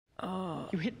Oh.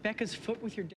 You hit Becca's foot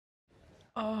with your dick.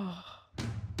 Oh.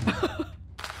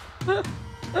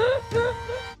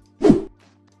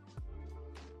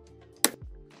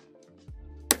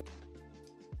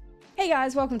 Hey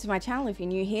guys, welcome to my channel. If you're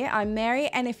new here, I'm Mary,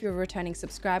 and if you're a returning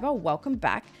subscriber, welcome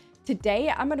back. Today,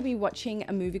 I'm going to be watching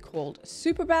a movie called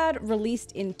Superbad,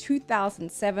 released in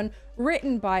 2007,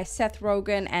 written by Seth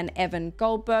Rogen and Evan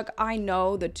Goldberg. I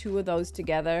know the two of those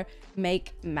together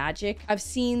make magic. I've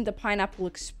seen The Pineapple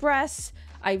Express.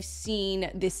 I've seen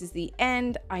This Is the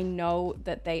End. I know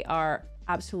that they are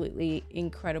absolutely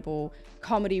incredible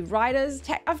comedy writers.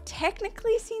 I've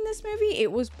technically seen this movie.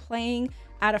 It was playing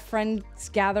at a friend's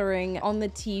gathering on the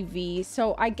TV.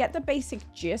 So I get the basic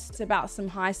gist. It's about some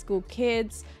high school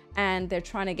kids and they're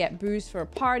trying to get booze for a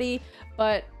party.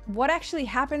 But what actually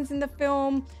happens in the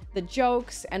film, the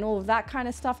jokes and all of that kind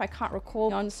of stuff, I can't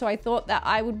recall. So I thought that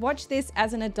I would watch this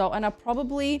as an adult and I'll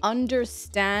probably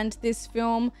understand this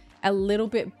film a little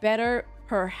bit better,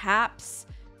 perhaps,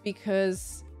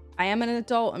 because I am an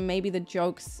adult and maybe the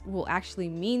jokes will actually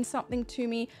mean something to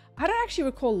me. I don't actually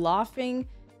recall laughing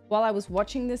while I was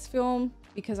watching this film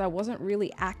because I wasn't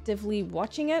really actively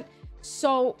watching it.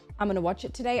 So I'm gonna watch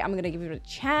it today. I'm gonna give it a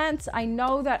chance. I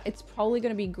know that it's probably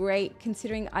gonna be great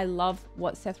considering I love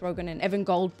what Seth Rogen and Evan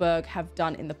Goldberg have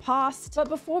done in the past. But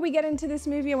before we get into this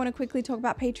movie, I wanna quickly talk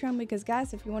about Patreon because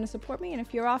guys, if you wanna support me and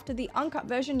if you're after the uncut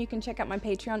version, you can check out my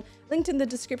Patreon, linked in the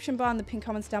description bar and the pinned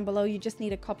comments down below. You just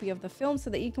need a copy of the film so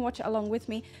that you can watch it along with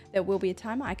me. There will be a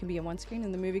timer. I can be on one screen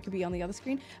and the movie could be on the other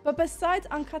screen. But besides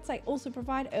uncuts, I also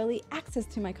provide early access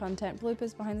to my content,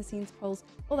 bloopers, behind the scenes polls,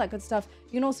 all that good stuff.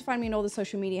 You can also find me in all the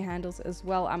social media handles as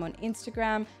well. I'm on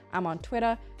Instagram, I'm on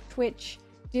Twitter, Twitch,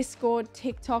 Discord,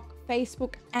 TikTok,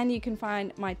 Facebook, and you can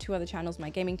find my two other channels, my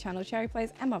gaming channel, Cherry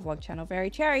Plays, and my vlog channel, Very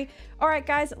Cherry. All right,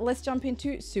 guys, let's jump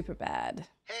into Superbad.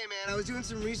 Hey man, I was doing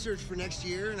some research for next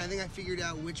year, and I think I figured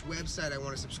out which website I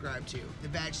want to subscribe to. The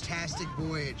Badge-tastic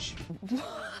Voyage.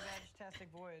 Badge-tastic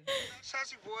Voyage.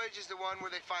 Badge-tastic Voyage is the one where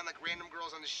they find like random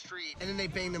girls on the street, and then they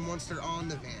bang them once they're on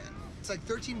the van. It's like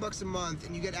 13 bucks a month,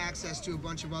 and you get access to a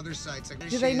bunch of other sites. Like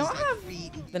do they not have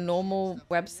the normal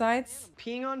websites?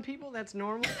 Peeing on people? That's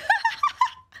normal?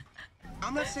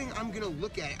 I'm not saying I'm gonna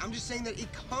look at it. I'm just saying that it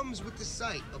comes with the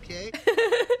site, okay?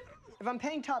 If I'm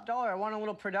paying top dollar, I want a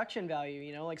little production value,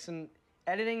 you know, like some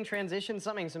editing, transition,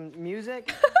 something, some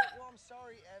music. Well, I'm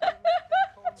sorry, Evan.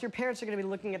 Your parents are gonna be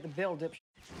looking at the bill, dip.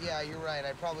 Yeah, you're right.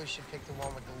 I probably should pick the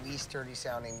one with the least dirty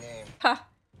sounding name. Ha!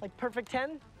 Like Perfect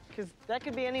 10? Because that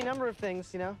could be any number of things,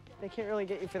 you know? They can't really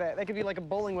get you for that. That could be like a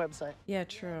bowling website. Yeah,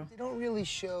 true. They don't really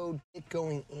show it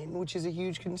going in, which is a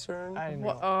huge concern. I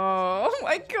know. Oh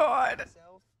my god.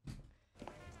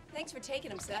 Thanks for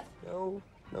taking him, Seth. No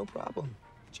problem.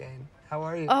 Jane, how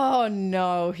are you? Oh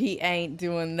no, he ain't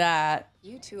doing that.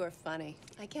 You two are funny.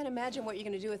 I can't imagine what you're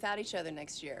gonna do without each other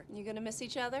next year. You gonna miss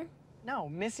each other? No,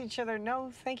 miss each other? No,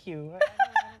 thank you.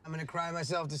 I'm gonna cry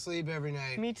myself to sleep every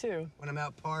night. Me too. When I'm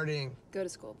out partying. Go to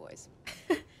school, boys.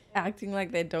 Acting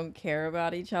like they don't care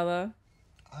about each other.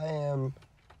 I am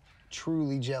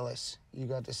truly jealous you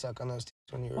got to suck on those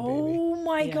tits when you were a baby. Oh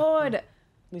my Yeah. god. At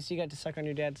least you got to suck on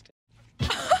your dad's dick.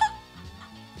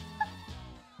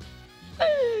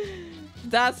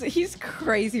 He's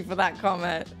crazy for that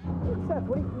comment. Seth,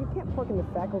 you can't park in the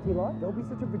faculty lot. Don't be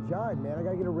such a vagina, man. I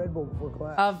gotta get a Red Bull before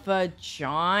class. A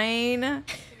vagina?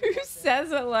 Who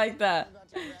says it like that?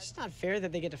 It's just not fair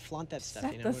that they get to flaunt that stuff,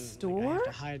 Is you that know? the when, like, I store? have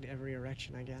to hide every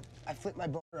erection I get. I flip my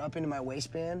boner up into my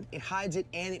waistband. It hides it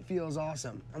and it feels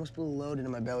awesome. I almost put a load into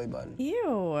my belly button.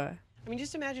 Ew. I mean,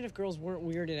 just imagine if girls weren't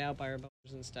weirded out by our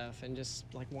boners and stuff and just,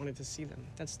 like, wanted to see them.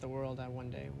 That's the world I one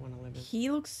day want to live in.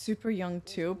 He looks super young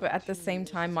too, but at the same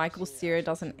time, Michael Cera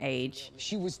doesn't age.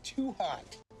 She was too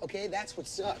hot. Okay, that's what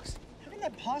sucks. How can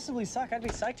that possibly suck? I'd be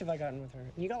psyched if I got in with her.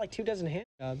 You got like 24 hand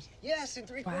jobs. Yes, and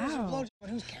 3/4 of Wow. blowjob. But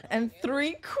who's counting? And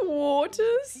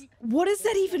 3/4? What does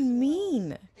that even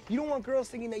mean? You don't want girls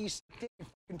thinking that you suck dick in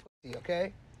fucking pussy,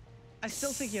 okay? I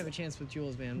still think you have a chance with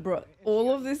Jules, man. Bro,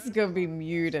 all of this is gonna be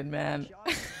muted, man.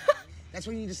 That's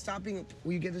why you need to stop being a...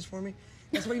 Will you get this for me?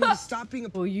 That's why you need to stop being a...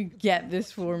 Will you get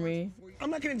this for me?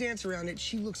 I'm not gonna dance around it.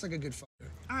 She looks like a good fucker.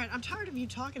 All right, I'm tired of you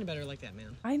talking about her like that,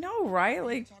 man. I know, right?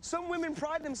 Like, Some women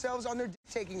pride themselves on their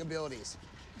dick-taking abilities.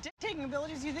 Dick-taking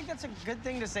abilities, you think that's a good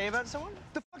thing to say about someone?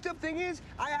 The fucked up thing is,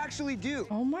 I actually do.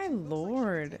 oh my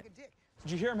lord.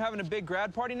 Did you hear him having a big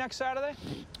grad party next Saturday?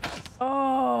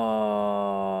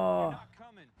 Oh. Not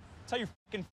coming. Tell your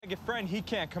fucking faggot friend he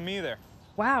can't come either.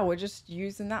 Wow, we're just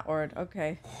using that word.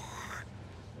 Okay.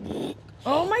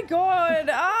 Oh my god.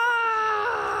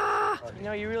 Ah! You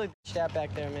know, you really bitched out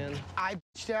back there, man. I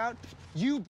bitched out.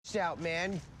 You bitched out,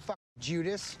 man. Fuck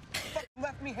Judas. Fuck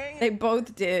left me hanging. They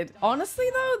both did. Honestly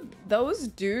though, those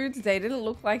dudes, they didn't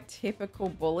look like typical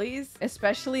bullies,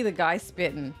 especially the guy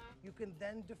spitting. You can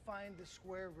then define the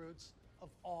square roots of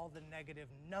all the negative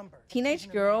numbers. Teenage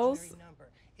An girls, imaginary number.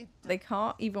 they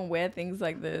can't even wear things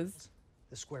like this.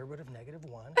 The square root of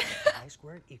 -1, I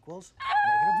squared equals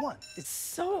 -1. It's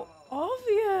so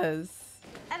obvious.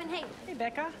 Evan, hey. Hey,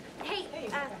 Becca. Hey,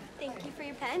 thank you for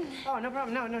your pen. Oh, no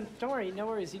problem. No, don't worry. No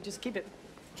worries. You just keep it.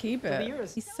 Keep It'll be it.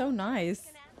 yours. He's so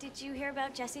nice. Did you hear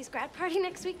about Jesse's grad party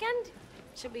next weekend?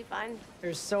 Should be fun.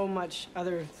 There's so much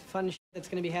other fun shit that's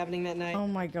going to be happening that night. Oh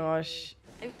my gosh.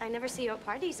 I never see you at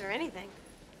parties or anything.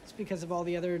 It's because of all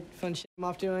the other fun shit I'm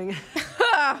off doing.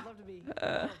 I'd love to be.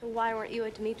 Why weren't you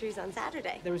at Dimitri's on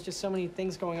Saturday? There was just so many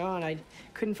things going on. I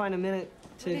couldn't find a minute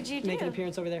to What did you make an do?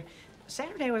 appearance over there.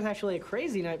 Saturday was actually a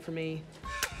crazy night for me.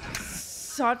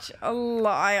 Such a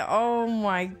lie. Oh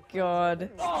my god.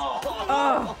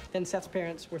 Oh. Then Seth's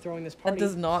parents were throwing this party.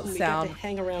 does not we sound got to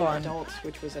hang around fun. with adults,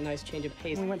 which was a nice change of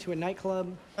pace. We went to a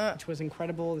nightclub, which was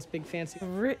incredible. This big fancy.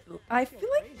 I feel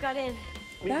like Got in.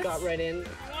 We That's- got right in.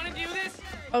 Want to do this?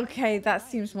 okay, that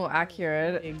seems more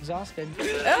accurate. Exhausted.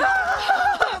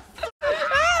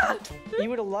 You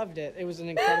would have loved it. It was an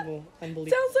incredible,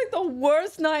 unbelievable. Sounds like the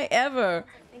worst night ever.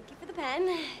 Thank you for the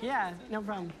pen. Yeah, no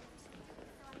problem.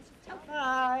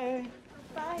 Bye.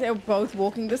 They're both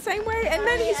walking the same way, and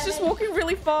then he's just walking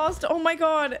really fast. Oh my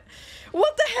god.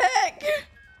 What the heck?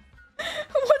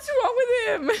 What's wrong with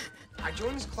him? I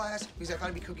joined this class because I thought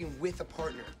I'd be cooking with a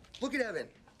partner. Look at Evan,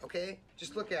 okay?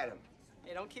 Just look at him.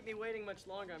 Hey, don't keep me waiting much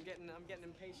longer. I'm getting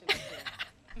impatient.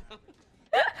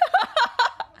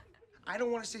 I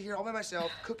don't want to sit here all by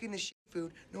myself cooking this shit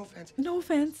food. No offense. No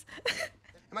offense. Am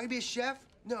I gonna be a chef?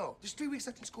 No. There's 3 weeks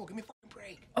left in school. Give me a fucking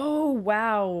break. Oh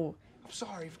wow. I'm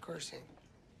sorry for cursing.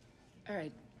 All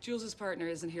right, Jules' partner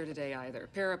isn't here today either.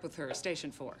 Pair up with her,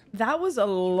 station 4. That was a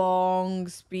long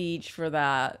speech for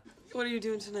that. What are you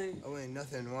doing tonight? Oh, wait,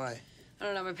 nothing. Why? I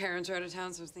don't know, my parents are out of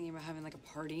town, so I was thinking about having like a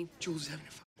party. Jules is having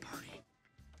a fucking party.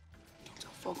 Don't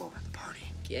tell Fogo about the party.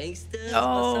 Gangsters.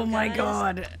 Oh what's up, my guys?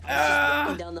 god.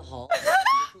 Walking down the hall.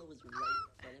 Nicola was right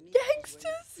in front of me.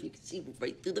 Gangsters. You could see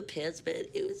right through the pants, man.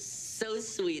 It was so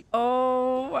sweet.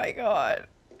 Oh my god.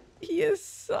 He is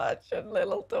such a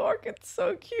little dork. It's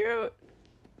so cute.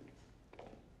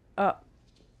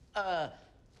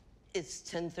 It's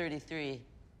 10:33.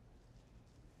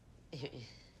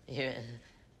 Here.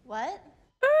 What?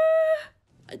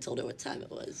 I told her what time it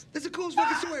was. That's the coolest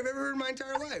fucking story I've ever heard in my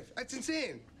entire life. That's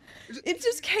insane. It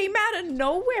just came out of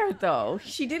nowhere though.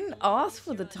 She didn't ask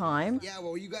for the time. Yeah,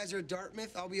 well, you guys are at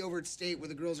Dartmouth. I'll be over at State where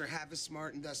the girls are half as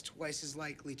smart and thus twice as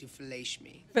likely to fillet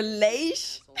me. Fillet?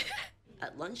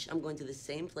 At lunch, I'm going to the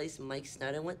same place Mike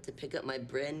Snyder went to pick up my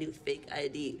brand new fake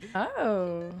ID.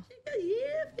 Oh.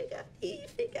 Yeah, fake ID,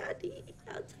 fake ID.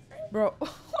 Outside. Bro,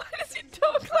 why does he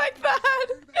talk like that?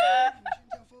 You shouldn't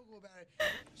tell Fogo about it.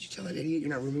 Did you tell that idiot you're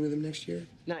not rooming with him next year?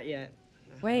 Not yet.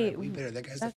 Wait, We better. That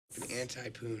guy's the fucking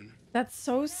anti-poon. that's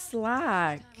so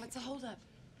slack. What's the holdup?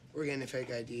 We're getting a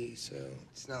fake ID, so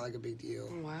it's not like a big deal.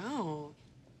 Wow.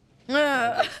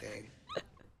 Ah. Big thing.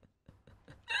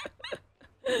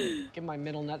 Give my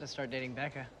middle nut to start dating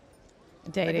Becca.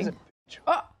 Dating.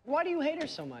 Oh, why do you hate her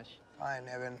so much? Fine,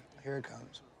 Evan. Here it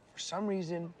comes. For some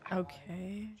reason,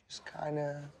 Okay. just kind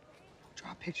of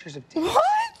draw pictures of dicks.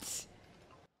 What?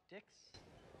 Dicks?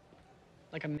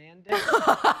 Like a man dick?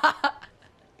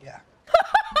 Yeah.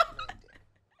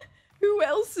 Who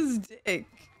else's dick?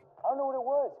 I don't know what it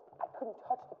was. I couldn't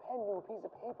touch the pen to a piece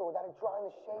of paper without it drawing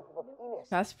the shape of a penis.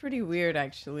 That's pretty weird,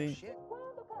 actually. Shit.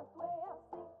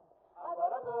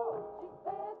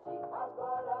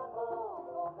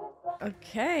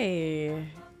 Okay.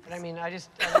 But I mean, I don't see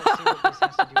what this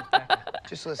has to do with Becca.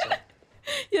 Just listen.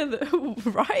 Yeah,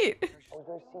 right. I was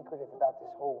very secretive about this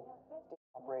whole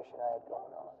operation I had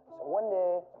going on. So one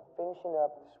day, finishing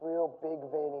up this real big,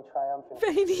 veiny, triumphant.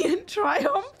 Veiny and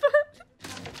triumphant.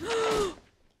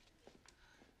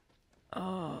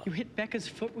 Oh. You hit Becca's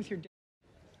foot with your dick.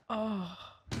 Oh.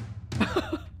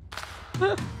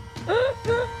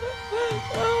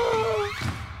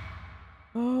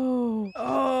 Oh.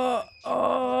 Oh.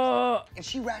 Oh. And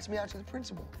she rats me out to the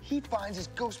principal. He finds his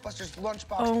Ghostbusters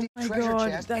lunchbox Oh my treasure god,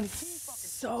 chest, and that's he fucking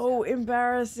so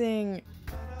embarrassing.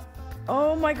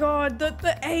 Oh my god,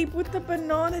 the ape with the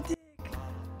banana dick.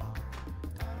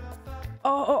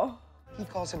 Oh. He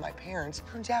calls him my parents.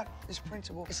 Turns out this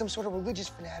principal is some sort of religious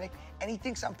fanatic, and he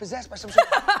thinks I'm possessed by some sort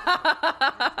of.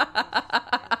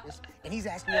 And he's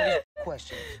asking me all these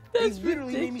questions. That's he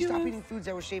literally made me stop ridiculous. eating foods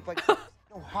that were shaped like no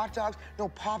hot dogs, no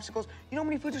popsicles. You know how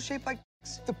many foods are shaped like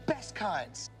the best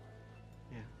kinds?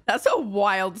 That's a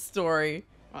wild story.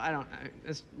 Well, I don't.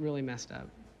 It's really messed up.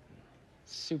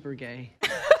 Super gay. No,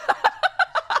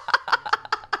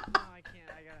 I can't.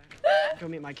 I gotta go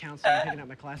meet my counselor. I'm picking up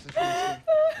my classes for next year.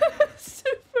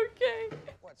 Super gay.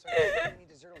 What, so you need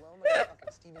dessert alone like fucking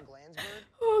Steven Glansberg?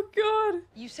 Oh God.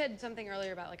 You said something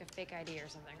earlier about like a fake ID or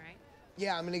something, right?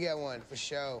 Yeah, I'm gonna get one, for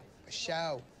show. For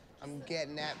show. I'm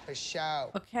getting that for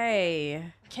show. Okay.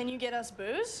 Can you get us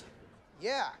booze?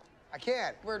 Yeah, I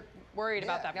can. We're worried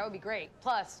about that. That would be great.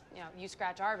 Plus, you know, you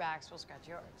scratch our backs, we'll scratch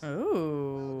yours.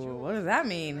 Ooh, what does that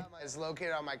mean? It's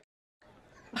located on my...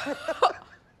 So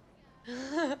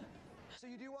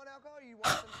you do want alcohol? Or you want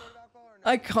some sort of alcohol or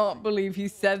no? I can't believe he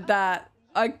said that.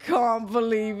 I can't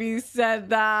believe he said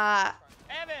that.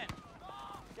 Evan,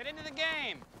 get into the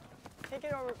game. Kick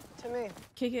it over to me.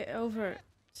 Kick it over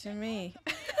to me.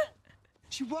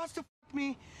 She wants to fuck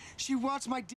me. She wants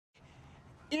my dick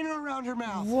in or around her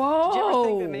mouth. Whoa. Did you ever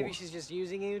think that maybe she's just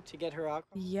using you to get her alcohol?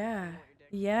 Yeah.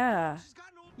 Yeah.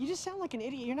 You just sound like an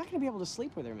idiot. You're not gonna be able to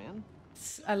sleep with her, man.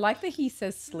 I like that he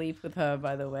says sleep with her,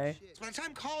 by the way. By the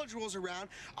time college rolls around,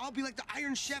 I'll be like the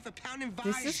Iron Chef at Pound and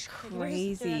This Vige. is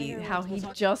crazy how he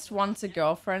just wants a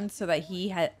girlfriend so that he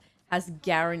has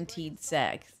guaranteed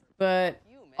sex. But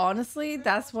honestly,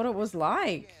 that's what it was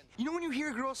like. You know when you hear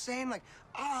a girl saying like,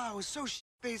 "Oh, I was so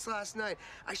shit-faced last night.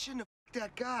 I shouldn't have fucked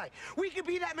that guy." We could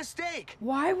be that mistake.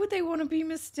 Why would they want to be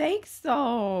mistakes,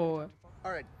 though?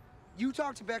 All right, you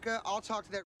talk to Becca. I'll talk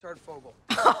to that retard Fogel.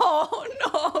 Oh,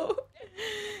 no.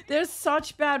 They're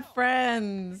such bad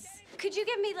friends. Could you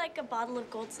give me like a bottle of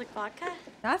Gold Slick vodka?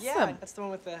 That's That's the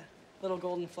one with the little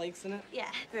golden flakes in it. Yeah,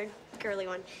 the girly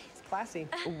one. It's classy.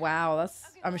 wow.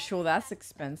 I'm sure that's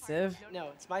expensive. No,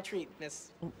 it's my treat, miss.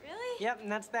 Really? Yep,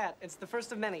 and that's that. It's the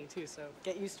first of many, too, so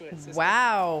get used to it, sister.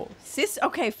 Wow. Sis,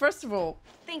 okay, first of all,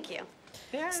 Thank you.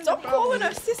 Yeah, stop no problem. calling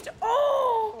her sister.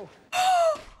 Oh!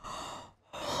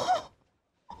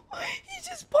 He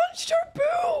just punched her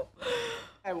boo.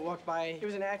 I walked by. It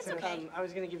was an accident. okay. I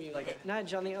was gonna give you like a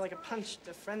nudge on the like a punch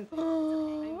to friend.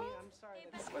 Oh. I'm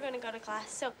sorry. We're gonna go to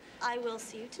class, so I will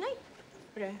see you tonight.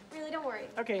 Okay. Really, don't worry.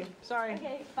 Okay. Sorry.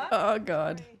 Okay, bye. Oh,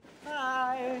 God.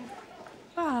 Bye.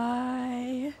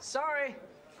 Bye. Sorry.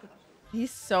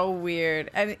 He's so weird.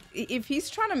 And if he's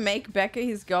trying to make Becca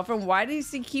his girlfriend, why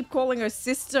does he keep calling her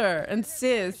sister and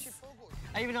sis?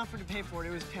 I even offered to pay for it.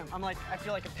 It was pimp. I'm like, I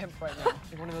feel like a pimp right now.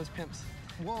 Like one of those pimps.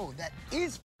 Whoa, that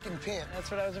is fucking pimp.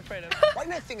 That's what I was afraid of. Why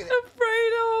didn't I think of that?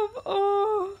 Afraid of.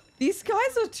 Oh. These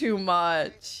guys are too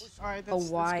much. All right, that's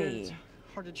Hawaii. good. It's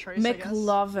hard to trace, I guess.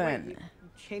 McLovin. Wait, you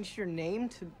changed your name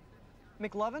to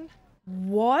McLovin?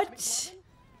 What?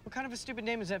 What kind of a stupid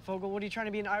name is that, Fogel? What, are you trying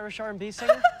to be an Irish R&B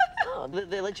singer? Oh,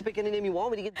 they let you pick any name you want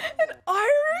when you get An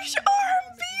Irish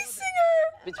R&B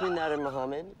singer. between that and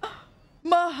Muhammad.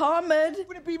 Muhammad.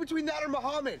 Would it be between that or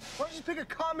Muhammad? Why don't you just pick a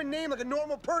common name like a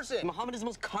normal person? Muhammad is the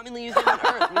most commonly used name on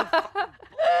earth.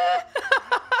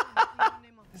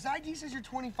 This ID says you're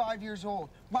 25 years old.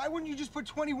 Why wouldn't you just put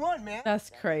 21, man?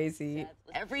 That's crazy.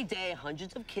 Every day,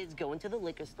 hundreds of kids go into the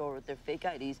liquor store with their fake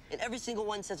IDs, and every single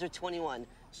one says they're 21.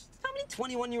 How many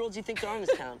 21-year-olds do you think there are in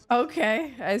this town?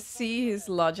 Okay, I see his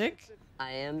logic.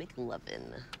 I am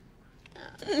McLovin.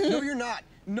 No, you're not.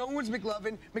 No one's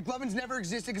McLovin. McLovin's never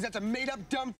existed because that's a made-up,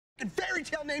 dumb fairy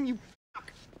tale name, you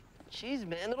fuck. Jeez,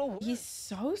 man, it'll work. He's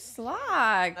so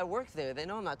slack. I work there. They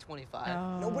know I'm not 25.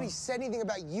 Oh. Nobody said anything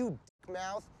about you, dick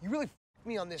mouth. You really f***ed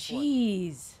me on this one.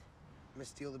 Jeez. I'm gonna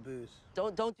steal the booze.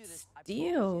 Don't do this. I promise Steal.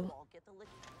 you, I'll get the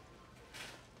liquor.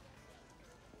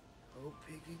 Oh,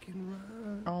 piggy can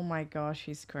run. Oh my gosh,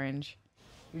 he's cringe.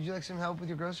 Would you like some help with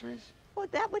your groceries? Well,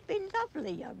 that would be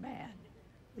lovely, young man.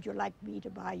 Would you like me to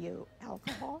buy you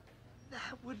alcohol?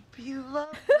 That would be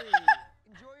lovely.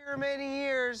 Enjoy your remaining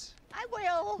years. I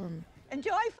will.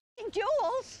 Enjoy f***ing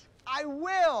Jules. I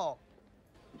will.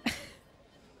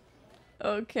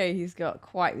 Okay, he's got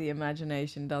quite the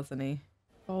imagination, doesn't he?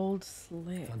 Old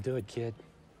Slick. Don't do it, kid.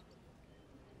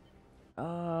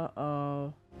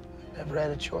 Uh-oh. Never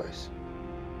had a choice.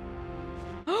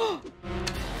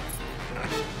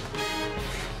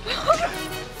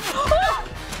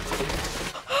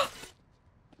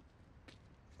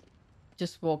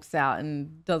 Just walks out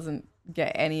and doesn't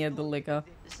get any of the liquor.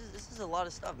 This is a lot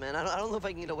of stuff, man. I don't know if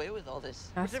I can get away with all this.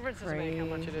 That's What difference does it make how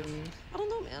much it is? I don't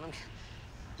know, man. I'm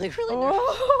like really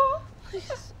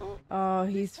nervous. Oh, oh,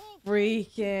 he's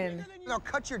freaking. Now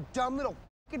cut your dumb little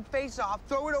fucking face off,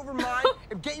 throw it over mine,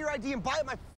 and get your ID and buy it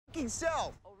my fucking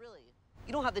self. Oh, really?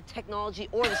 You don't have the technology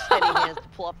or the steady hands to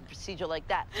pull off a procedure like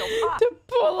that. So pop. To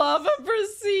pull off a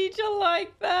procedure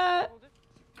like that.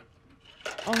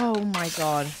 Oh my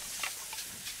God.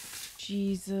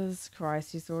 Jesus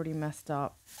Christ, he's already messed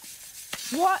up.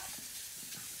 What?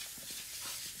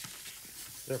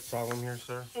 Is there a problem here,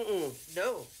 sir?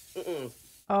 No.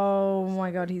 Oh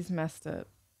my god, he's messed it.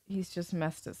 He's just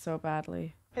messed it so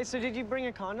badly. Hey, so did you bring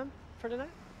a condom for tonight?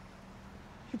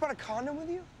 You brought a condom with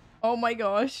you? Oh my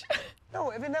gosh. No,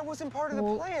 Evan, that wasn't part of the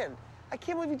plan. I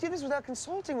can't believe you did this without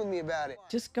consulting with me about it.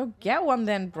 Just go get one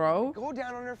then, bro. Go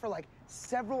down on her for like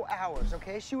several hours,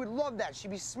 okay? She would love that.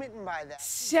 She'd be smitten by that.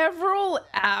 Several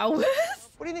hours?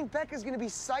 What do you think Becca's gonna be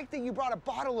psyched that you brought a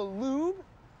bottle of lube?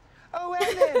 Oh,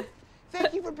 Evan,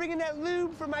 thank you for bringing that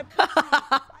lube for my pussy.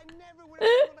 I never would have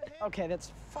been able to handle. Okay,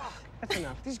 that's That's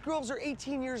enough. These girls are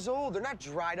 18 years old. They're not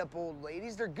dried up old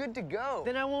ladies. They're good to go.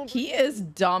 Then I won't. He is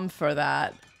dumb for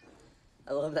that.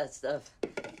 I love that stuff.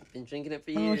 Been drinking it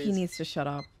for Oh, years. he needs to shut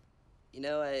up. You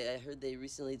know, I heard they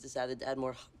recently decided to add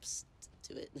more hops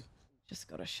to it. Just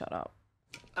gotta shut up.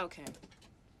 Okay.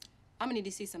 I'm gonna need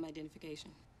to see some identification.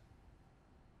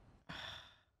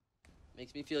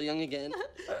 Makes me feel young again.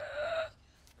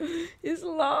 His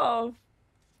love.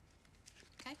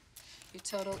 Okay. Your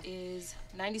total is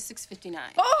 $96.59.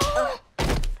 Oh!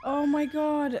 Oh my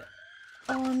god.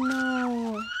 Oh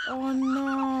no. Oh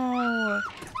no.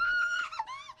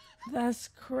 That's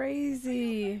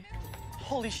crazy.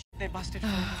 Holy shit, they busted.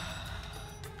 How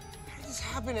did this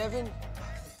happen, Evan?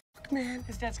 Fuck, man.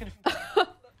 His dad's gonna.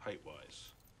 Height-wise.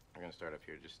 I'm gonna start up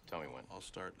here. Just tell me when. I'll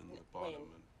start in the bottom.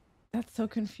 That's so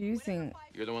confusing.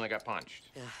 You're the one that got punched.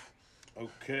 Yeah.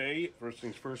 Okay. First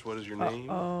things first. What is your name?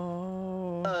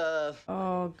 Oh.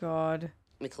 Oh god.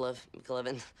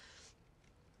 McLovin.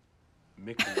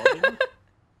 McLovin?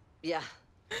 Yeah.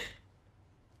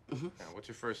 Now, what's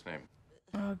your first name?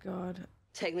 Oh god.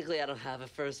 Technically, I don't have a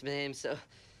first name, so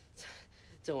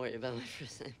don't worry about my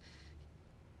first name.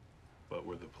 But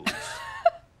we're the police.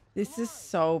 This is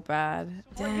so bad.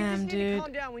 Damn, Need to dude.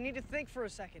 calm down. We need to think for a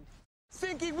second.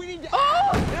 Thinking we need to.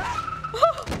 Oh!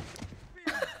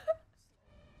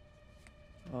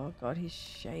 Oh god, he's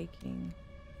shaking.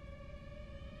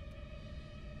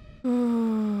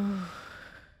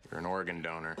 You're an organ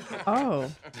donor.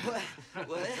 Oh. What?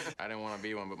 I didn't want to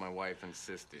be one, but my wife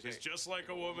insisted. It's just like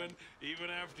a woman. Even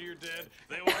after you're dead,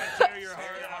 they want to tear your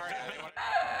heart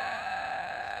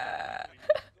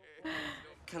out.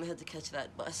 Kind of had to catch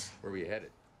that bus. Where were you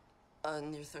headed?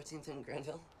 Near 13th and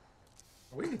Granville.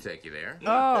 We can take you there.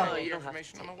 Oh. You don't have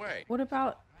information on the way. What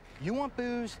about... You want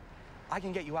booze? I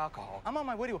can get you alcohol. I'm on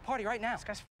my way to a party right now. This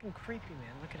guy's fucking creepy,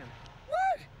 man. Look at him.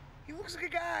 What? He looks like a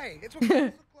guy. That's what guys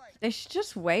look like. They should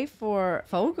just wait for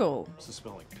Fogel. Does it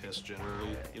smell like piss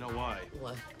generally? You know why?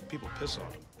 What? People piss on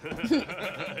him.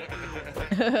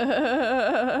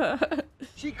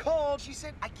 She called. She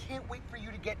said, I can't wait for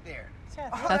you to get there.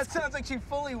 Oh, that sounds like she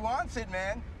fully wants it,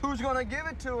 man. Who's gonna give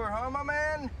it to her, huh, my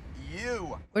man?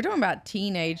 You. We're talking about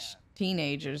teenagers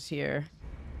here.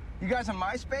 You guys on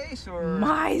MySpace or?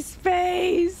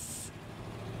 MySpace!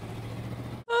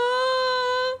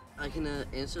 I can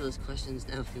answer those questions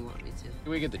now if you want me to.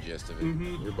 We get the gist of it.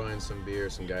 You're buying some beer,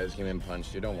 some guys came in and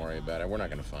punched you. Don't worry about it. We're not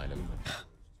gonna find him.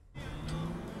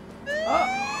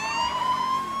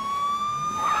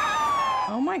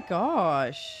 Oh my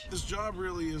gosh. This job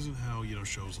really isn't how,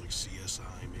 shows like CSI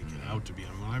make it out to be. I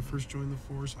mean, when I first joined the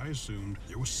force, I assumed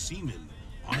there was semen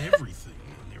on everything.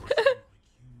 And they were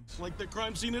it's like the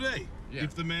crime scene today. Yeah.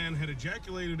 If the man had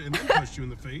ejaculated and then punched you in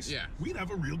the face, we'd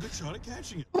have a real good shot at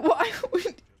catching it. Why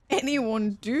would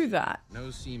anyone do that?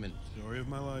 No semen. Story of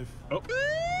my life. Oh.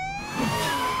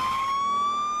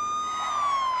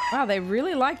 Wow, they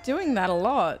really like doing that a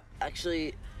lot.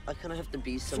 Actually, I kind of have to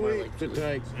be somewhere like... Sit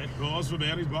tight. That calls for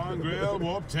Manny's Bar and Grill,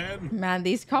 Warp 10. Man,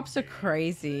 these cops are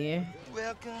crazy.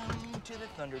 Welcome to the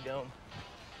Thunderdome.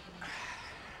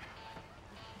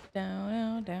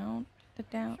 Down, down,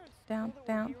 down, down,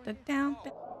 down, down, down.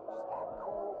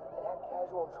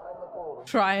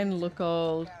 Try and look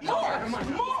old.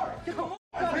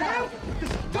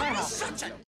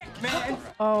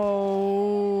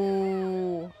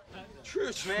 Oh.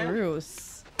 Truce, man. Truce.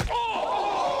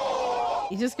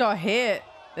 He just got hit.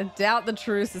 I doubt the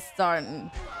truce is starting.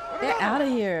 They're out of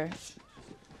here.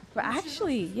 But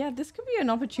actually, yeah, this could be an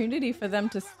opportunity for them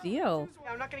to steal.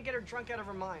 I'm not gonna get her drunk out of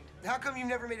her mind. How come you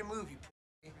never made a move, you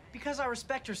Because I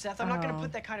respect her, Seth. I'm not gonna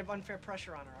put that kind of unfair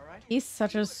pressure on her, all right? He's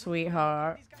such a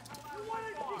sweetheart. What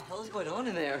the hell is going on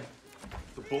in there?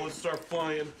 The bullets start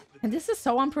flying. And this is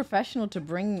so unprofessional to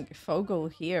bring Fogel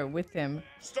here with him.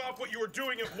 Stop what you were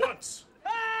doing at once.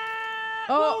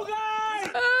 Oh!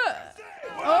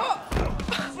 Oh!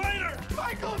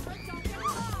 Michael!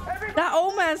 That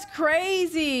old man's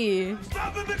crazy!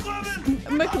 Stop it, McLovin!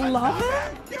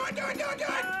 McLovin? Do it!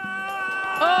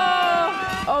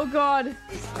 Oh! Oh god.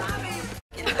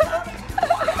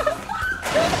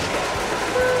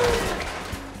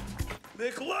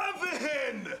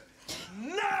 McLovin!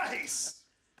 Nice!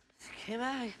 Came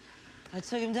back. I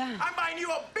took him down. I'm buying you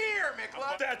a beer,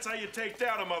 McLovin! That's how you take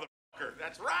down a motherfucker.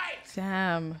 That's right!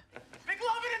 Damn.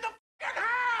 McLovin in the fucking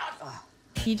house!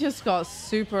 He just got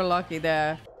super lucky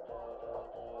there.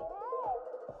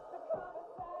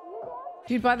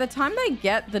 Dude, by the time they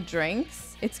get the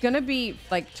drinks, it's gonna be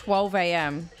like 12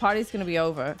 a.m. Party's gonna be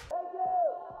over. Evan,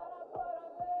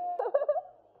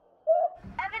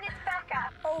 it's Becca.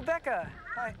 Oh, Becca.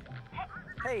 Hi.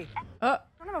 Hey. Uh,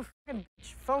 I don't have a fucking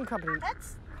phone company.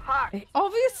 That's hot.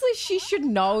 Obviously, she should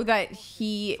know that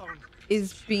he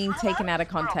is being taken out of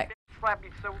context. Slap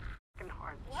you so fucking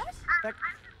hard. what?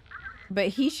 But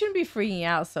he shouldn't be freaking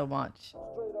out so much.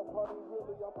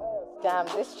 Damn,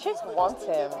 this chick wants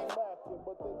him.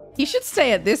 He should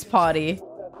stay at this party.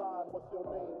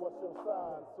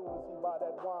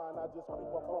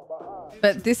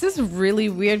 But this is really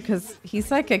weird because he's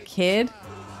like a kid.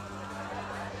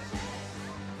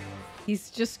 He's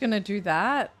just gonna do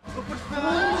that.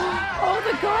 Oh,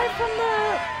 the guy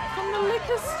from the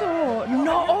liquor store.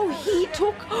 No, oh,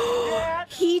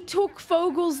 he took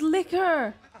Fogel's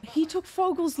liquor. He took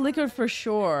Fogel's liquor for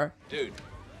sure. Dude.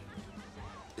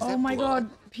 Oh my god,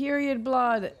 period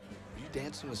blood. Are you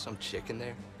dancing with some chick in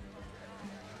there?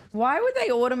 Why would they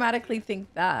automatically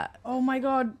think that? Oh my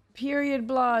god, period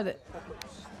blood.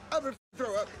 I'm gonna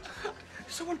throw up.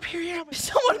 Someone period.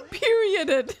 Someone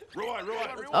perioded. Roy.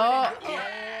 Oh.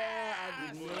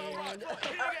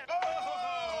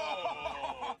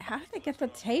 How did they get the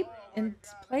tape and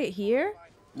play it here?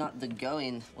 Not the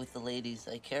going with the ladies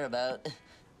I care about.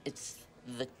 It's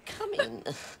the coming.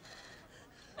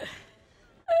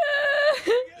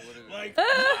 Like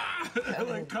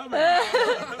coming. I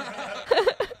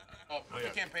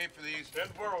can't pay for these.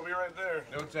 10-4, we'll be right there.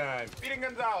 No time. Feeding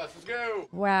Gonzalez, let's go.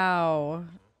 Wow.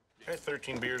 I have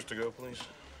 13 beers to go, please.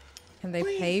 Can they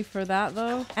pay for that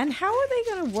though? And how are they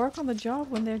gonna work on the job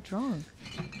when they're drunk?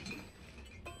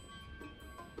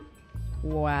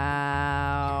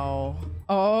 Wow.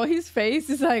 Oh, his face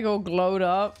is like all glowed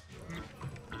up.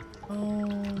 Oh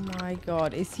my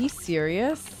god. Is he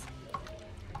serious?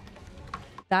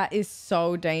 That is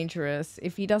so dangerous.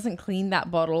 If he doesn't clean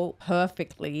that bottle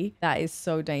perfectly, that is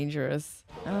so dangerous.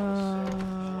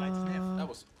 That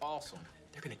was awesome.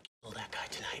 They're gonna kill that guy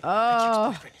tonight.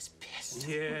 Oh. Is pissed.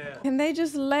 Yeah. Can they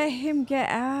just let him get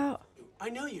out? I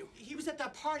know you. He was at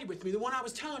that party with me, the one I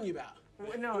was telling you about.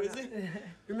 No, Is it?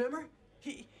 Remember?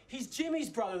 He's Jimmy's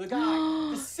brother, the guy,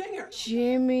 the singer.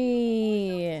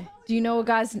 Jimmy. Do you know a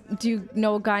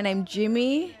guy named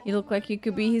Jimmy? You look like you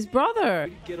could be his brother.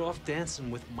 Get off dancing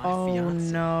with my Oh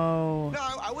fiance. no. No,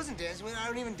 I wasn't dancing with it. I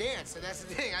don't even dance, so that's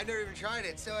the thing. I never even tried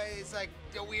it, so it's like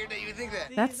weird that you would think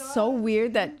that. That's so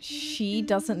weird that she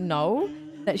doesn't know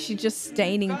that she's just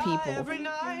staining people. Every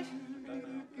night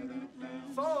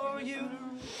for you.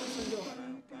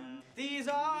 These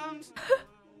arms.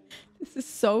 This is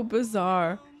so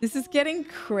bizarre. This is getting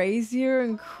crazier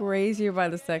and crazier by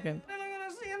the second.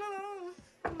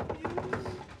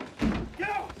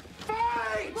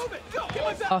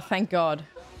 Oh, thank God.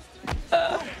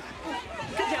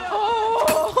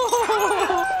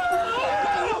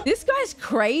 Oh! This guy's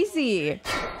crazy.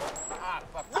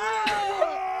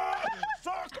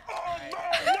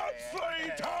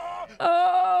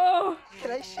 Oh!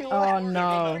 Oh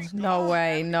no. No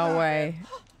way. No way.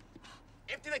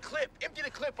 Empty the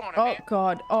clip on him, Oh man.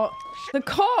 God. Oh, the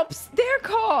cops. They're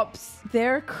cops.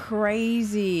 They're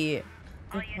crazy.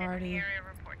 The party.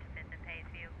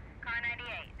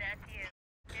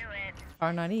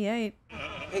 Car 98.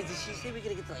 Hey, did she say we're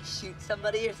gonna get to like shoot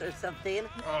somebody or something?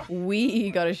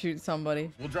 We gotta shoot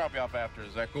somebody. We'll drop you off after.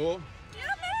 Is that cool? Yeah,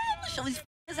 man. Show these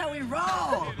is how we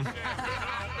roll.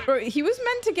 Bro, he was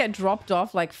meant to get dropped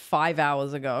off like 5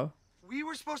 hours ago. We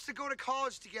were supposed to go to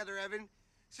college together, Evan.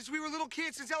 Since we were little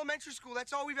kids, since elementary school,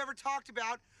 that's all we've ever talked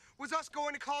about was us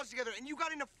going to college together. And you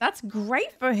got into. That's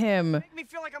great for him. Make me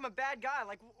feel like I'm a bad guy.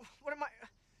 Like, what am I?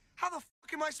 How the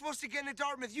fuck am I supposed to get into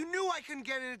Dartmouth? You knew I couldn't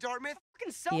get into Dartmouth.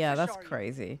 Fucking selfish, Yeah, that's are you?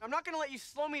 crazy. I'm not gonna let you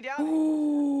slow me down.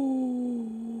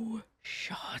 Ooh,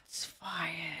 shots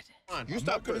fired. You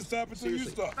stop gonna stop until you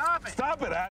stop. Stop it. Stop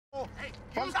it, asshole.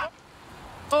 Hey, stop.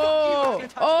 Oh,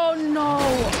 oh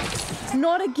no.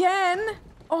 Not again.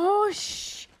 Oh,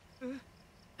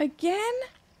 again?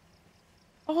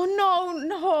 Oh no,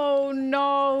 no,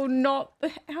 no, not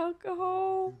the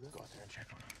alcohol. Go out there and check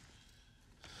on him.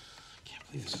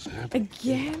 Can't believe this is happening.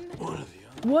 Again?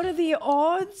 What are the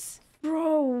odds?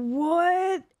 Bro,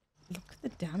 what? Look at the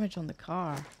damage on the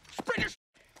car.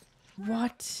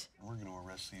 What? We're going to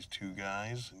arrest these two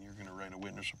guys, and you're going to write a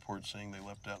witness report saying they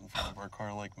left out in front of our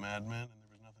car like madmen, and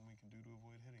there was nothing we can do to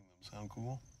avoid hitting them. Sound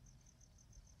cool?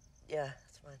 Yeah,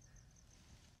 it's fine.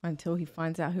 Until he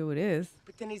finds out who it is.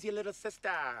 Pretend he's your little sister.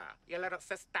 Your little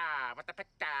sister. What the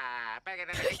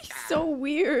He's so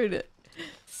weird.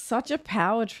 Such a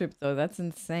power trip, though. That's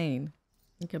insane.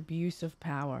 Like abuse of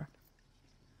power.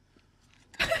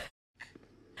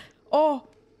 Oh,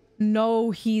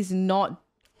 no, he's not.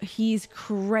 He's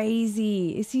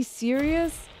crazy. Is he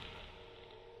serious?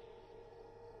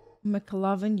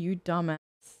 McLovin, you dumbass.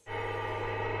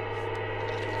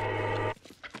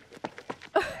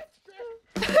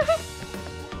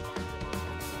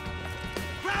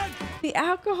 The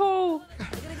alcohol.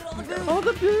 Oh,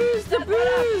 the booze, the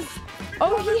booze.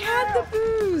 Oh, he had the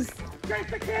booze.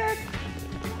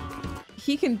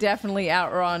 He can definitely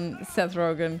outrun Seth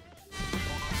Rogen.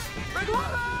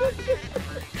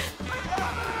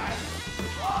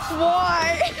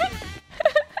 Why?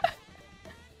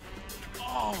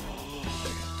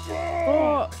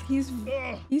 Oh,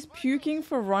 he's puking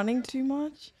for running too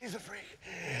much. He's a freak.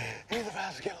 He's the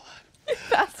fastest kid alive.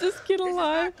 Fastest kid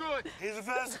alive. He's the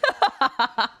fastest.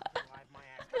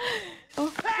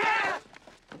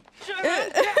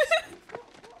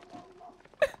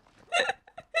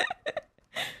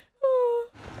 Oh.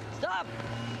 Stop!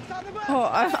 Stop the bus! Oh,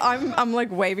 I'm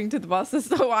like waving to the buses,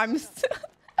 so I'm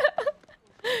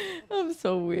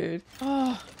so weird.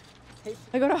 Oh,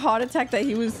 I got a heart attack that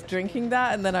he was drinking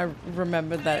that, and then I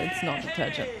remembered that it's not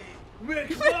detergent.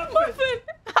 McMuffin!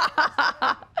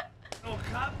 No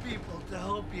cop people to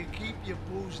help you keep your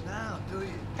booze now, do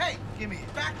you? Hey, give me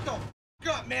back the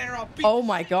up, man, or I'll beat. Oh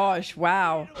my gosh!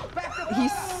 Wow,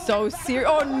 he's so serious.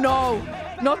 Oh no,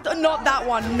 not that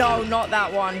one. No, not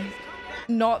that one.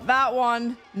 Not that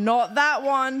one. Not that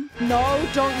one. No,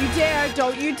 don't you dare!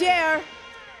 Don't you dare!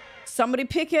 Somebody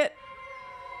pick it.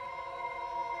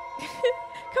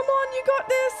 Come on, you got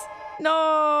this.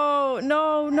 No,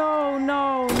 no, no,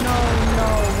 no, no,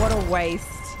 no. What a waste.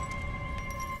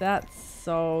 That's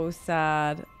so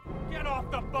sad. Get off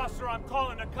the bus or I'm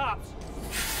calling the cops.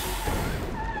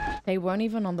 They weren't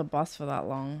even on the bus for that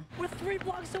long. We're 3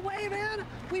 blocks away, man.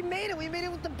 We made it. We made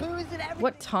it with the booze and everything.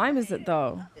 What time is it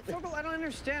though? Fogle, I don't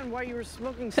understand why you were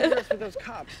smoking cigarettes with those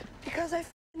cops. Because I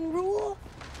f***ing rule.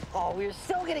 Oh, we're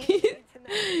so gonna get it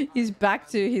tonight. He's back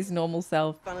to his normal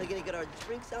self. Finally gonna get our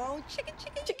drinks. Oh, chicken,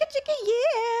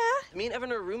 yeah. Me and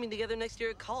Evan are rooming together next year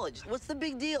at college. What's the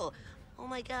big deal? Oh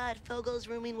my God, Fogo's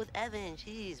rooming with Evan.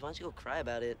 Jeez, why don't you go cry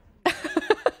about it?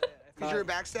 Because you're a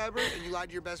backstabber and you lied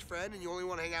to your best friend and you only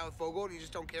want to hang out with Fogle and you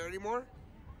just don't care anymore?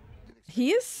 He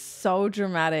is so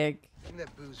dramatic. Give me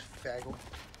that booze, faggle.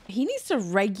 He needs to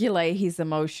regulate his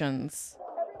emotions.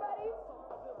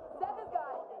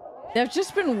 They've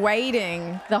just been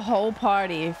waiting the whole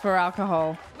party for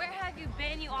alcohol. Where have you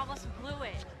been? You almost blew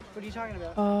it. What are you talking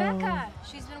about? Oh. Becca,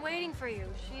 she's been waiting for you.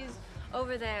 She's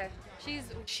over there.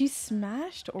 She's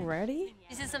smashed already?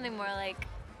 She said something more like,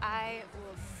 I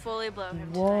will fully blow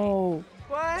him Whoa.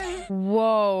 What?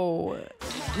 Whoa.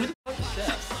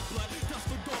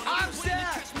 I'm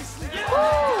Seth!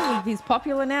 Woo! He's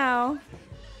popular now.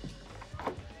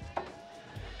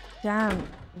 Damn.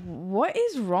 What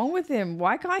is wrong with him?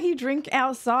 Why can't he drink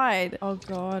outside? Oh,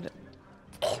 God.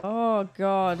 Oh,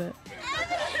 God. Evan,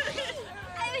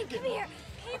 come here.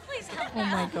 Can you please help me Oh,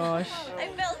 my out? gosh. I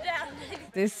fell down.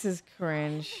 This is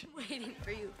cringe. Waiting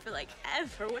for you for like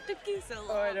ever. What took you so long?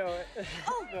 Oh, I know it.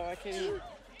 Oh, no, I can't even.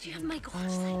 do you have my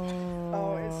glasses?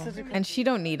 Oh, it's such a. And she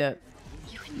don't need it.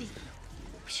 You and me,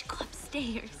 we should go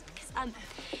upstairs because I need to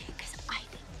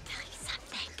tell you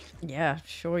something. Yeah,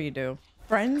 sure you do.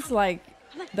 Friends, like,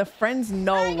 the friends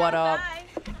know what up.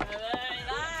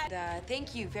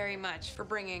 Thank you very much for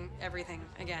bringing everything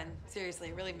again. Seriously,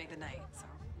 it really made the night. So.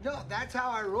 No, that's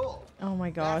how I roll. Oh, my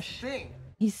gosh. That's the thing.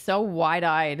 He's so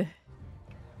wide-eyed. Do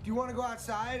you want to go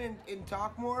outside and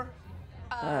talk more?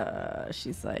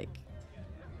 She's like...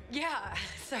 Yeah,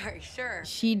 sorry, sure.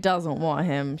 She doesn't want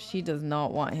him. She does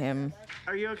not want him.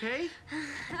 Are you okay?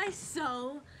 I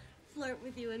so flirt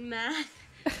with you in math.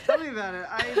 Tell me about it.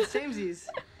 Samesies.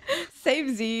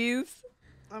 Samesies.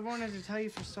 I've wanted to tell you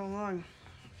for so long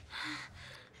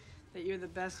that you're the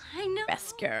best. I know.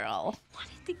 Best girl.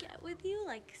 Wanted to get with you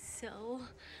like so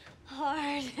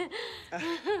hard.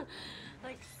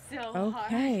 like so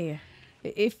hard. Okay.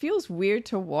 It feels weird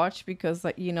to watch because,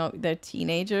 like, you know, they're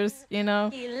teenagers, you know?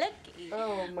 Looky.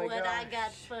 Oh my what gosh. I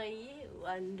got for you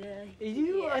under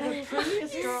You are the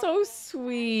prettiest girl. So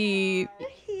sweet.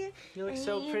 You look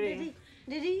so pretty.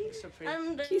 Did he? So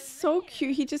pretty. He's so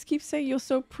cute. He just keeps saying, you're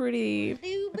so pretty.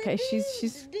 Okay,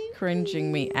 she's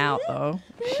cringing me out, though.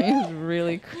 She's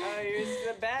really Oh, you're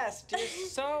the best. You're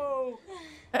so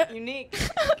unique.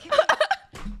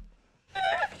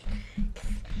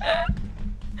 I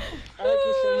like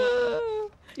you so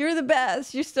much. You're the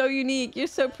best. You're so unique. You're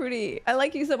so pretty. I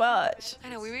like you so much. I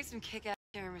know, we made some kick-ass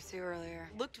tiramisu earlier.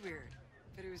 Looked weird,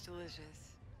 but it was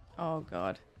delicious. Oh,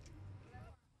 God.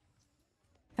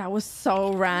 That was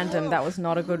so random. That was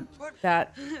not a good...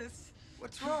 That...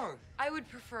 What's wrong? I would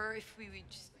prefer if we would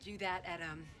just do that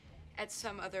at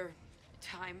some other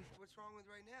time. What's wrong with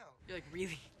right now? You're like,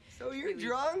 really? So you're really?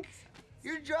 drunk?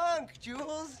 You're drunk,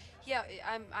 Jules. Yeah,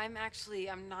 I'm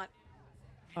not.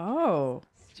 Oh.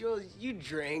 Jules, you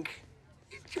drink.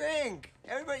 You drink.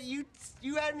 Everybody,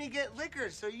 you had me get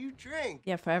liquor, so you drink.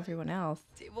 Yeah, for everyone else.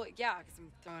 Well, yeah, because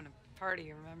I'm throwing a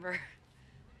party, remember?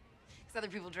 Because other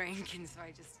people drink, and so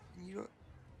I just... You don't...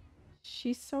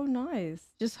 She's so nice.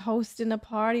 Just hosting a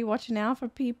party, watching out for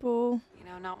people. You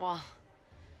know, not while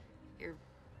you're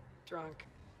drunk.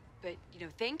 But, you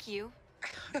know, thank you.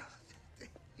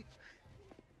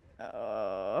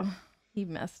 He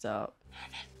messed up.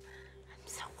 I'm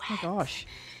so wet. Oh my gosh.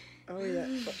 Oh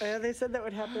yeah. They said that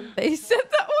would happen. They said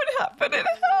that would happen in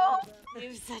hell. You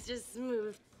have such a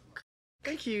smooth.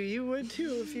 Thank you. You would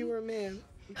too if you were a man.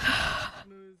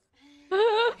 Smooth.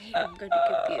 I'm going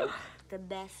to give you the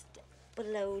best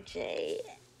blowjay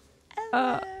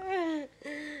ever.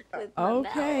 With my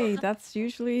Okay, mouth. that's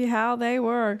usually how they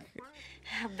work.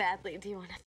 How badly do you want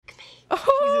to fuck me?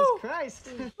 Jesus Christ.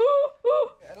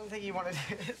 I don't think you want to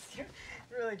do this. You're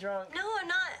really drunk. No, I'm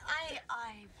not. I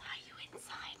want you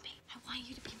inside me. I want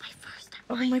you to be my first.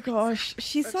 Oh my gosh,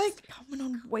 she's like coming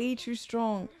on way too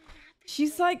strong.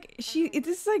 She's like, it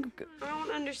is like. I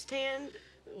don't understand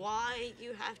why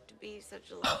you have to be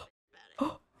such a little bitch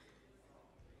about it.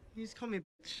 You just call me a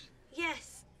bitch.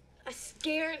 Yes, I'm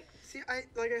scared. See, I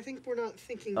think we're not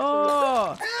thinking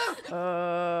Oh.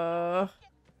 clearly.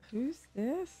 Who's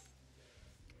this?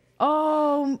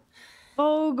 Oh,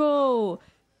 Fogel.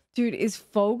 Dude, is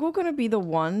Fogel gonna be the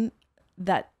one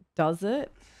that does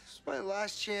it? It's my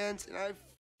last chance, and I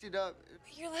f***ed it up.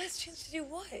 Your last chance to do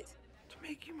what? To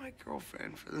make you my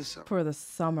girlfriend for the summer. For the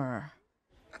summer.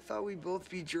 I thought we'd both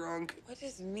be drunk. What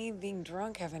does me being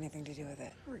drunk have anything to do with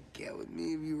it? Ever get with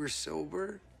me if you were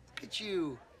sober? Look at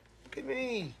you. Look at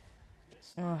me.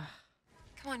 Ugh.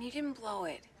 Come on, you didn't blow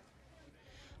it.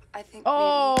 I think.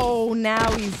 Oh,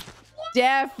 now he's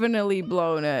definitely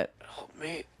blown it. Help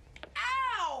me.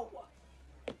 Ow!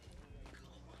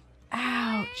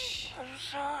 Ouch. I'm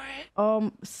sorry.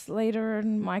 Slater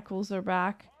and Michaels are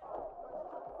back.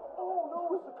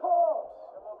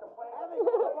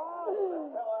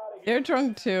 They're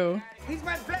drunk too. He's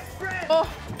my best friend.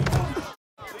 Oh.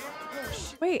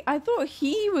 Wait, I thought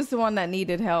he was the one that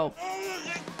needed help.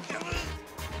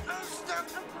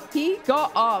 He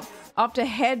got up after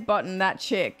headbutting that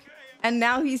chick, and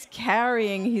now he's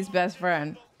carrying his best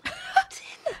friend. All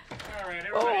right,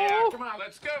 everybody out. Come on,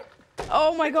 let's go.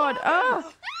 Oh my god.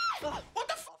 Ah. What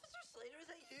the fuck, Officer Slater? Is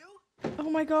that you?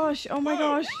 Oh my gosh. Oh my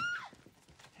gosh.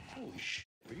 Holy shit.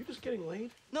 Were you just getting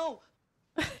laid? No.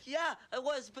 Yeah, I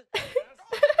was, but... Stay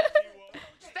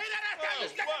that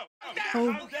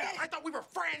Oh. I thought we were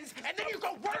friends, and then you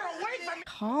go run away from me.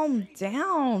 Calm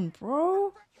down,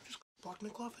 bro. Just block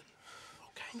McLovin.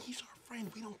 Okay, he's our friend.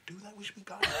 We don't do that. We should be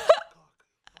guys. Let's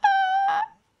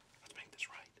make this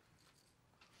right.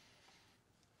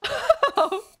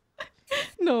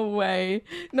 No way.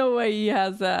 No way he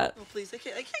has that. Oh, please, I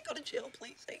can't go to jail,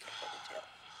 please. I can't go to jail.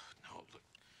 No, look.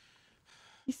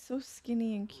 He's so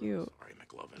skinny and cute. Sorry,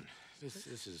 McLovin. This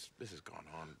has gone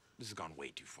on. This has gone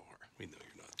way too far. We know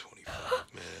you're not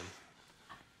 25, man.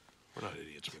 We're not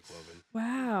idiots, McLovin.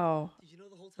 Wow. Did you know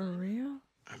the whole For time? real?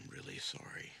 I'm really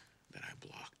sorry that I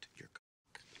blocked your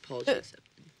Apologies.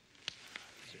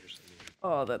 Seriously.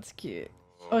 Oh, that's cute.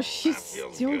 Oh, she's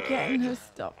feels still good. getting her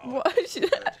stuff. What?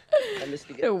 I missed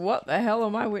you. Yo, what the hell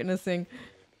am I witnessing? Do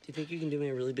you think you can do me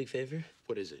a really big favor?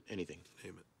 What is it? Anything.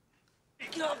 Name it.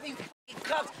 Get off me, you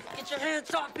cuffs! Get your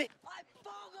hands off me! I'm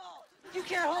Fogel! You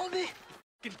can't hold me!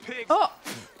 Pig. Oh.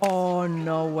 Oh,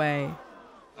 no way.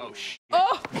 Oh, shit.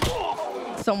 Oh.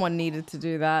 Someone needed to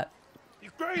do that. You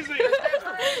crazy?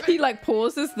 He like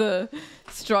pauses the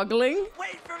struggling.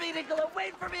 Wait for me, Nicola!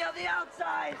 Wait for me on the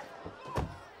outside!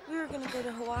 We were gonna go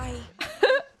to Hawaii.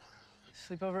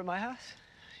 Sleep over at my house?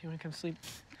 You want to come sleep?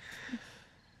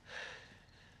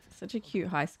 Such a cute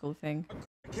high school thing.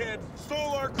 Kid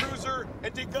stole our cruiser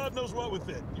and did God knows what with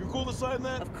it. You cool to sign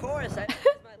that? Of course, it's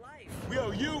my life.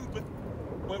 Yo, you, but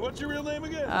wait, what's your real name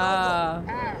again?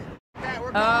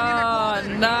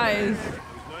 Nice.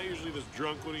 He's not usually this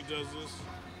drunk when he does this,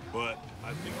 but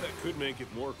I think that could make it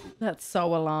more cool. That's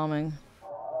so alarming.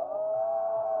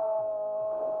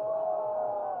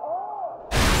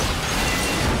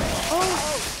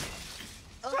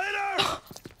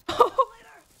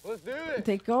 Let's do it.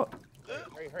 They go.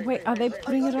 Wait, are they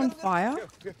putting it on fire?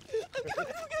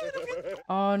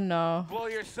 Oh no. Blow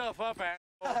yourself up,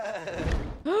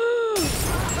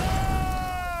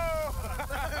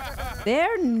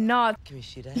 They're not. Can we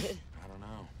shoot at it? I don't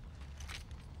know.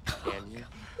 Can you?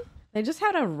 They just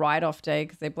had a write-off day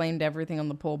because they blamed everything on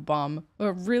the poor bum.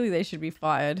 Well, really, they should be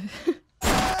fired.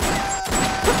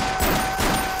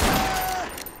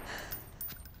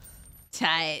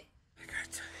 Tight.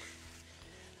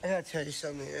 I gotta tell you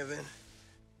something, Evan.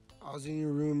 I was in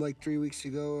your room like 3 weeks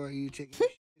ago, or you taking a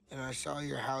shit, and I saw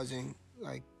your housing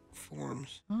like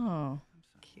forms. Oh.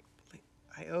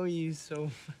 I owe you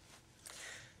so.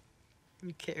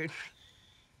 You cared.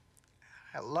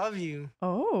 I love you.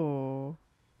 Oh.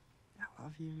 I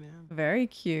love you, man. Very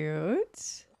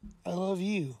cute. I love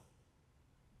you.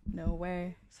 No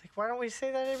way. It's like, why don't we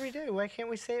say that every day? Why can't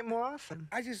we say it more often?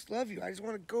 I just love you. I just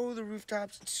want to go to the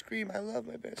rooftops and scream, I love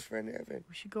my best friend, Evan.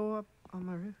 We should go up on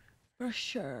my roof. For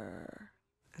sure.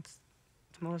 It's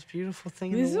the most beautiful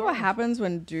thing in This the is world. what happens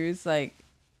when dudes like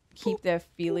keep their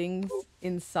feelings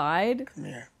inside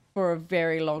for a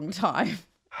very long time.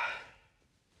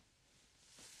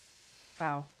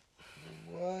 Wow.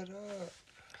 What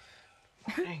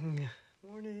up? Morning.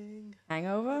 Morning.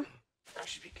 Hangover? I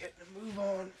should be getting a move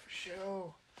on for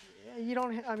sure. Yeah, you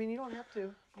don't. I mean, you don't have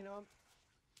to. You know,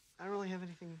 I don't really have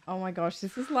anything. Oh my gosh,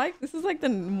 this is like the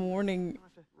morning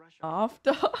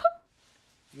after.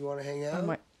 You want to hang out? Oh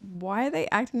my, why are they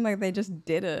acting like they just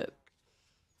did it?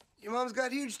 Your mom's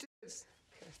got huge tits.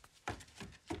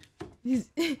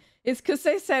 It's because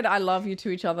they said I love you to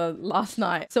each other last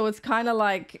night. So it's kind of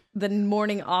like the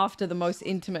morning after the most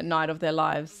intimate night of their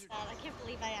lives. I can't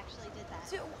believe I actually did that.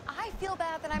 So I feel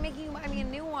bad that I'm making you buy me a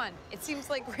new one. It seems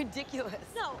like ridiculous.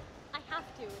 No, I have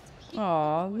to. It's peak.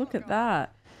 Oh, look at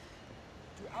that.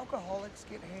 Do alcoholics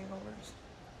get hangovers?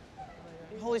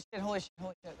 Holy shit! Holy shit!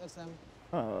 Holy shit! That's them.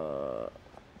 What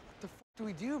the fuck do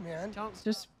we do, man?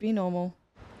 Just be normal.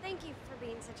 Thank you for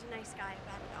being such a nice guy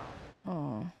about it all.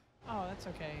 Oh. Oh, that's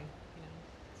okay. You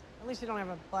know, at least you don't have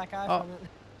a black eye Oh. from it.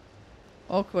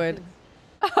 Awkward.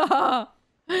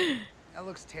 That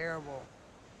looks terrible.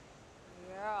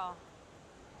 Yeah.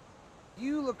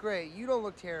 You look great. You don't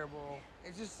look terrible.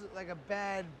 It's just like a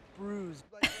bad bruise.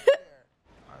 Like right there.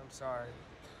 I'm sorry.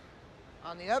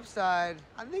 On the upside,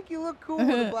 I think you look cool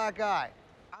with a black eye.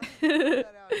 I'm just gonna put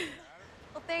that out here.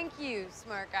 Well, thank you,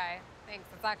 smart guy. Thanks.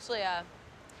 That's actually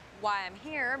why I'm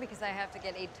here, because I have to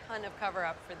get a ton of cover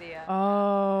up for the.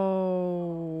 Oh.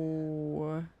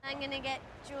 I'm gonna get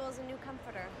Jules a new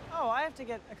comforter. Oh, I have to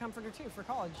get a comforter too for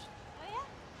college. Oh yeah?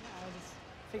 Yeah, I just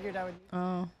figured I would.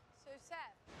 Oh. So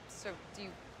Seth. So do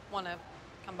you want to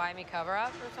come buy me cover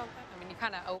up or something? I mean, you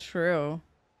kind of. True.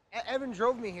 Evan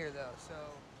drove me here though, so.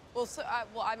 Well, so I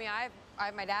mean, I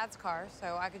have my dad's car,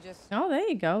 so I could just. Oh, there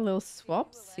you go. Little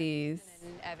swapsies.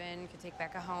 And Evan could take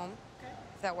back a home. Okay.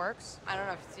 If that works. I don't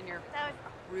know if it's in your That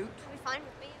route. would be fine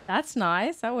with me. That's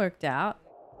nice. That worked out.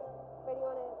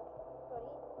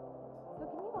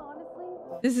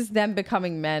 This is them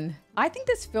becoming men. I think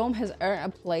this film has earned a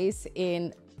place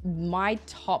in my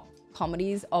top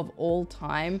comedies of all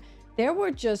time. There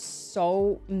were just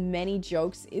so many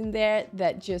jokes in there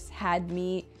that just had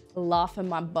me laughing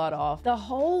my butt off.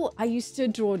 I used to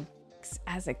draw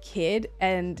as a kid,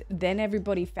 and then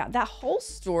everybody found that whole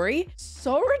story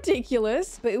so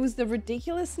ridiculous, but it was the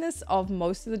ridiculousness of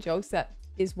most of the jokes that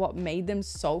is what made them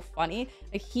so funny.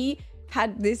 Like, he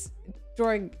had this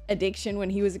drawing addiction when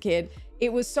he was a kid.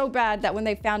 It was so bad that when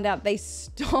they found out, they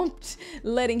stopped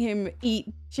letting him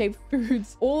eat shaped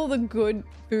foods. All the good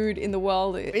food in the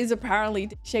world is apparently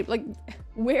shaped. Like,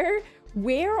 where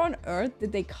on earth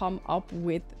did they come up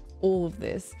with all of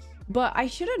this? But I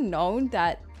should have known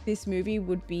that this movie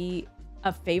would be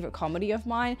a favorite comedy of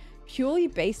mine, purely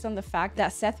based on the fact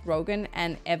that Seth Rogen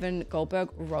and Evan Goldberg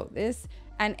wrote this,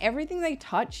 and everything they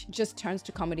touch just turns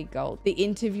to comedy gold. The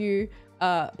Interview,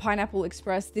 Pineapple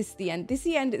Express, This is the End. This is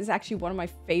the End is actually one of my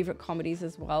favorite comedies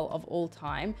as well of all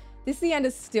time. This is the End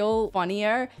is still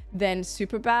funnier than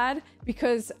Superbad,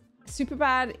 because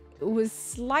Superbad was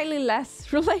slightly less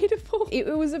relatable.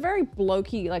 It was a very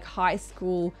blokey, like high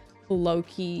school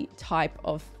blokey type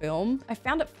of film. I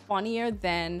found it funnier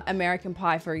than American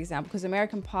Pie, for example, because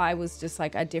American Pie was just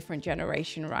like a different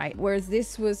generation, right? Whereas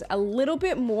this was a little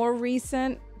bit more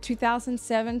recent,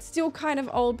 2007, still kind of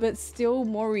old, but still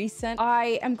more recent.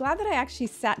 I am glad that I actually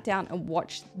sat down and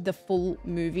watched the full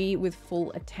movie with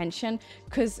full attention,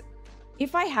 because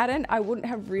if I hadn't, I wouldn't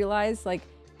have realized like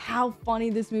how funny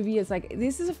this movie is. Like,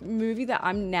 this is a movie that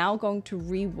I'm now going to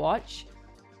rewatch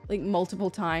like multiple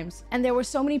times. And there were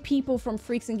so many people from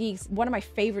Freaks and Geeks, one of my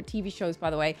favorite TV shows, by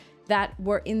the way, that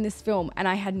were in this film, and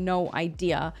I had no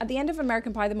idea. At the end of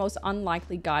American Pie, the most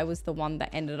unlikely guy was the one that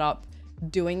ended up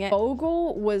doing it.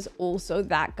 Fogel was also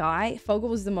that guy. Fogel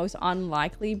was the most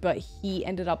unlikely, but he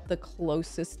ended up the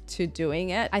closest to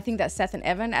doing it. I think that Seth and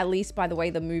Evan, at least by the way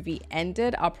the movie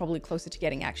ended, are probably closer to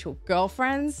getting actual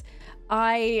girlfriends.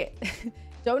 I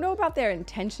don't know about their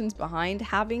intentions behind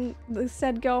having the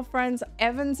said girlfriends.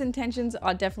 Evan's intentions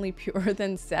are definitely purer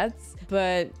than Seth's,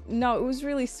 but no, it was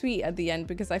really sweet at the end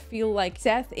because I feel like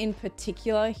Seth in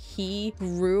particular, he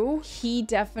grew. He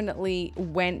definitely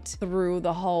went through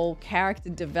the whole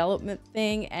character development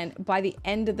thing, and by the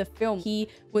end of the film, he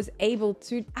was able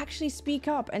to actually speak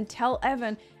up and tell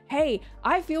Evan, hey,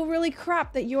 I feel really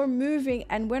crap that you're moving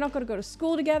and we're not going to go to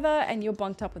school together and you're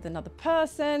bunked up with another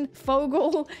person,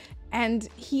 Fogel. And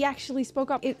he actually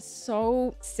spoke up. It's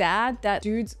so sad that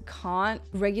dudes can't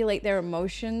regulate their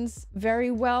emotions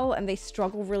very well, and they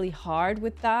struggle really hard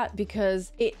with that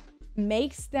because it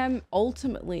makes them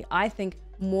ultimately, I think,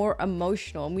 more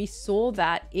emotional. And we saw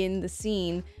that in the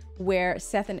scene where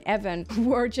Seth and Evan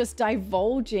were just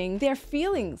divulging their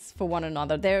feelings for one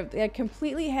another. They're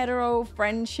completely hetero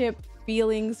friendship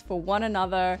feelings for one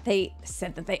another. They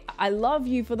said that I love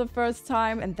you for the first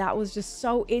time, and that was just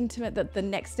so intimate that the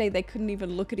next day they couldn't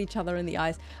even look at each other in the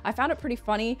eyes. I found it pretty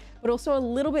funny, but also a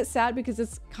little bit sad because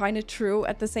it's kind of true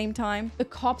at the same time. The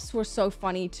cops were so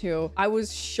funny too. I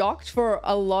was shocked for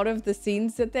a lot of the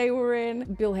scenes that they were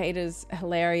in. Bill Hader's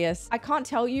hilarious. I can't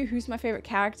tell you who's my favorite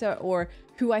character or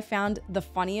who I found the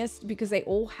funniest because they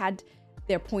all had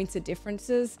their points of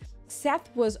differences. Seth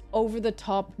was over the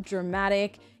top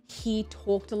dramatic. He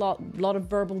talked a lot of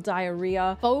verbal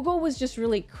diarrhea. Fogel was just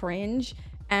really cringe,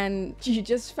 and you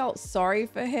just felt sorry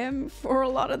for him for a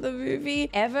lot of the movie.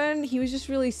 Evan, he was just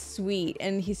really sweet,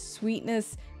 and his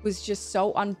sweetness was just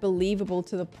so unbelievable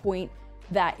to the point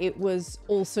that it was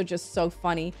also just so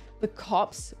funny. The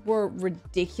cops were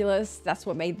ridiculous. That's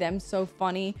what made them so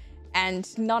funny. And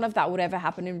none of that would ever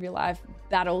happen in real life.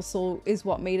 That also is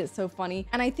what made it so funny.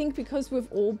 And I think because we've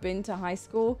all been to high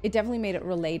school, it definitely made it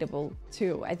relatable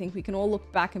too. I think we can all look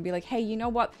back and be like, hey, you know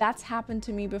what? That's happened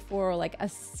to me before, or like a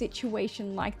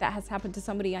situation like that has happened to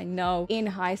somebody I know in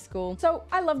high school. So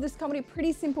I love this comedy.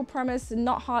 Pretty simple premise,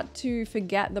 not hard to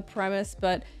forget the premise,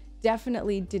 but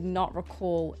definitely did not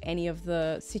recall any of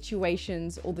the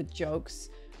situations or the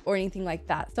jokes or anything like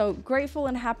that. So grateful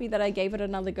and happy that I gave it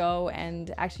another go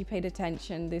and actually paid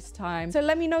attention this time. So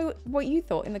let me know what you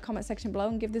thought in the comment section below,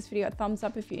 and give this video a thumbs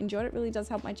up if you enjoyed it. It really does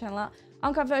help my channel out.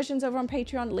 Uncut versions over on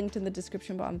Patreon, linked in the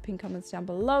description bottom, pinned comments down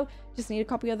below. Just need a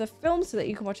copy of the film so that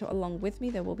you can watch it along with me.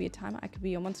 There will be a timer. I could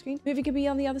be on one screen, movie could be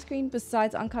on the other screen.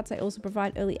 Besides uncuts, I also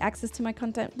provide early access to my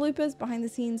content, bloopers, behind the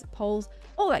scenes, polls,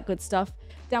 all that good stuff.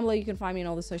 Down below you can find me on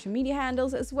all the social media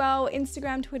handles as well: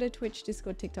 Instagram, Twitter, Twitch,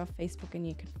 Discord, TikTok, Facebook, and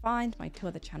you can find my 2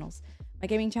 other channels: my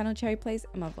gaming channel Cherry Plays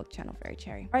and my vlog channel Very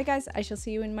Cherry. All right guys, I shall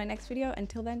see you in my next video.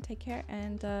 Until then, take care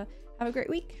and have a great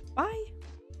week. Bye.